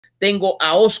Tengo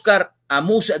a Oscar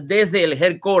Amus desde el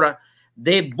headquarter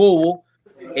de Bovo.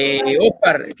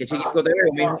 Oscar, que chiquito te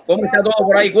veo, mijo. ¿Cómo está todo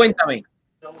por ahí? Cuéntame.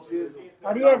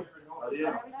 Ariel.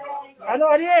 Aló,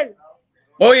 Ariel.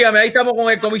 Óigame, ahí estamos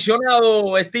con el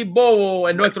comisionado Steve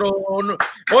Bovo, nuestro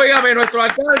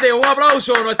alcalde. Un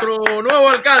aplauso, nuestro nuevo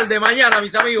alcalde mañana,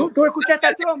 mis amigos. Tú escuchaste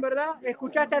a Trump, ¿verdad?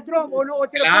 ¿Escuchaste a Trump o no?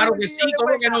 Claro que sí,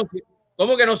 ¿cómo que no?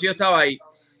 ¿Cómo que no? Si yo estaba ahí.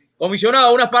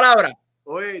 Comisionado, unas palabras.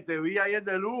 Oye, te vi ayer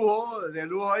de lujo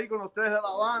ahí con ustedes de La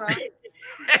Habana.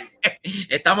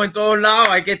 Estamos en todos lados,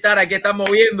 hay que estar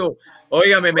moviendo.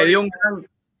 Óigame, me dio un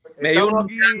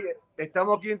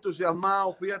Estamos aquí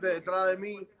entusiasmados, fíjate detrás de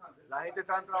mí. La gente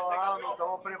está trabajando,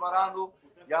 estamos preparando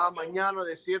ya mañana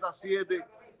de 7 a 7.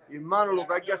 Y hermano, lo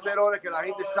que hay que hacer ahora es que la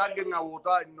gente salga a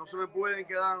votar. No se me pueden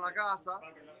quedar en la casa.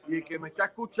 Y el que me está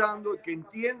escuchando, el que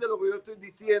entiende lo que yo estoy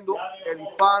diciendo, el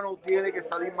hispano tiene que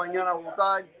salir mañana a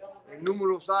votar en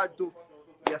números altos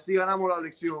y así ganamos la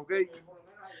elección, ¿ok?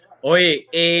 Oye,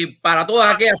 para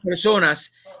todas aquellas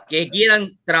personas que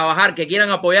quieran trabajar, que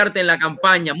quieran apoyarte en la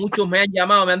campaña, muchos me han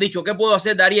llamado, me han dicho, ¿qué puedo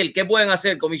hacer, Dariel? ¿Qué pueden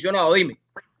hacer, comisionado? Dime.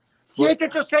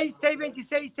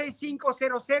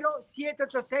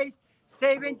 786-626-6500,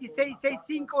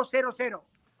 786-626-6500.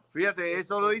 Fíjate,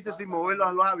 eso lo dice sin mover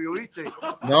los labios, ¿viste?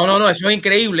 No, eso es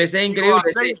increíble, eso es increíble.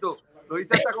 Lo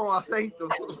hice hasta con acento.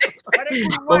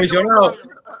 Comisionado,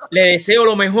 le deseo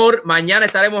lo mejor. Mañana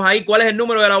estaremos ahí. ¿Cuál es el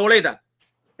número de la boleta?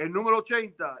 El número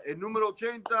 80,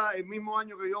 el mismo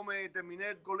año que yo me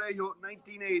terminé el colegio,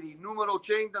 1980, número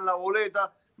 80 en la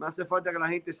boleta. Me hace falta que la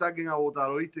gente salga a votar,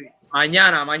 ¿oíste?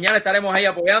 Mañana estaremos ahí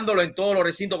apoyándolo en todos los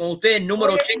recintos con ustedes.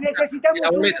 Número 80.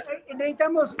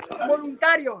 Necesitamos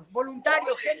voluntarios,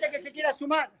 gente que se quiera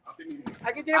sumar.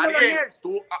 Aquí tenemos los nerds.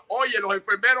 Oye, los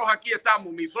enfermeros aquí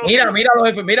estamos, mis socios. Mira los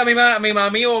enfermeros. Mira mi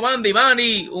amigo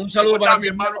Manny. Un saludo para mi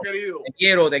hermano querido. Te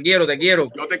quiero. Yo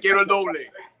te quiero el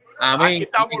doble. Amén. Aquí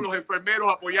estamos los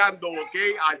enfermeros apoyando, ¿ok?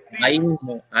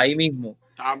 Ahí mismo.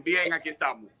 También aquí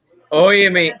estamos.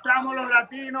 Óyeme. Estamos los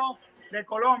latinos de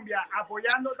Colombia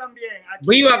apoyando también. Aquí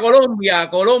 ¡Viva Colombia!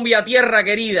 Colombia, tierra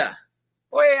querida.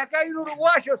 Oye, acá hay un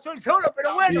uruguayo, soy solo,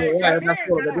 pero bueno. Sí, también,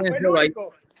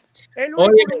 el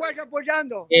único uruguayo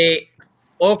apoyando.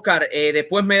 Oscar,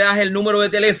 después me das el número de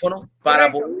teléfono para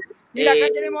poder. Mira, acá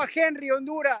tenemos a Henry,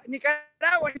 Honduras,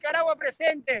 Nicaragua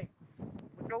presente.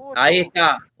 Ahí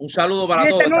está, un saludo para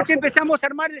todos. Esta noche empezamos a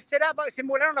armar el setup, se me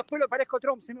volaron los pelos, parezco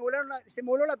Trump, se me voló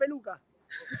la peluca.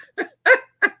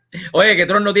 Oye, que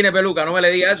Trump no tiene peluca, no me le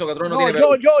diga eso, que Trump no tiene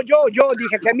peluca. Yo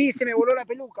dije que a mí se me voló la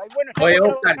peluca. Y bueno, oye,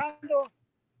 Oscar,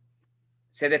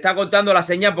 se te está cortando la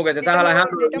señal porque te estás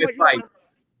alejando del Wi-Fi.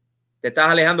 Te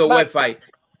estás alejando del Wi-Fi.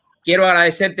 Quiero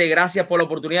agradecerte, gracias por la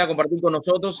oportunidad de compartir con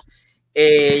nosotros.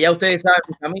 Ya ustedes saben,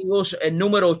 mis amigos, el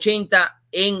número 80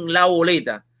 en la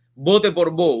boleta. Vote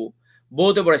por Bovo,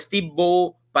 vote por Steve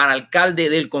Bovo para alcalde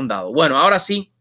del condado. Bueno, ahora sí,